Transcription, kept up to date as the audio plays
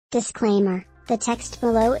Disclaimer: the text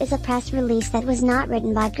below is a press release that was not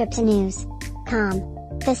written by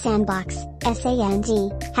Cryptonews.com. The Sandbox,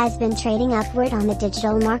 SAND, has been trading upward on the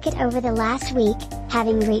digital market over the last week,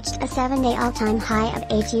 having reached a 7-day all-time high of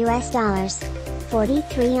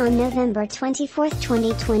 $8.43 on November 24,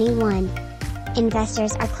 2021.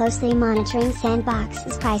 Investors are closely monitoring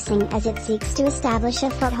Sandbox's pricing as it seeks to establish a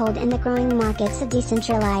foothold in the growing markets of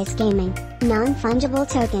decentralized gaming, non-fungible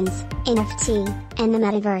tokens, NFT, and the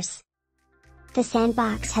metaverse. The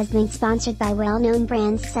Sandbox has been sponsored by well-known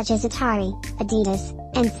brands such as Atari, Adidas,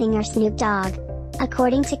 and singer Snoop Dogg.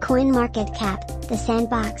 According to CoinMarketCap, the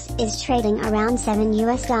Sandbox is trading around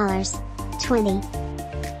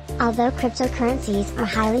 $7.20. Although cryptocurrencies are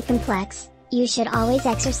highly complex, you should always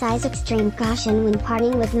exercise extreme caution when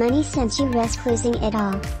parting with money since you risk losing it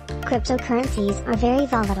all. Cryptocurrencies are very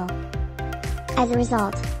volatile. As a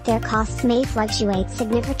result, their costs may fluctuate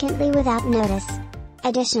significantly without notice.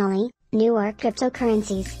 Additionally, newer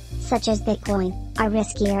cryptocurrencies, such as Bitcoin, are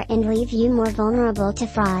riskier and leave you more vulnerable to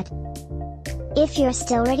fraud. If you're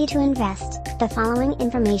still ready to invest, the following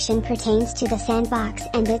information pertains to the Sandbox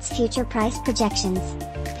and its future price projections.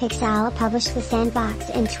 Pixel published the Sandbox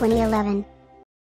in 2011.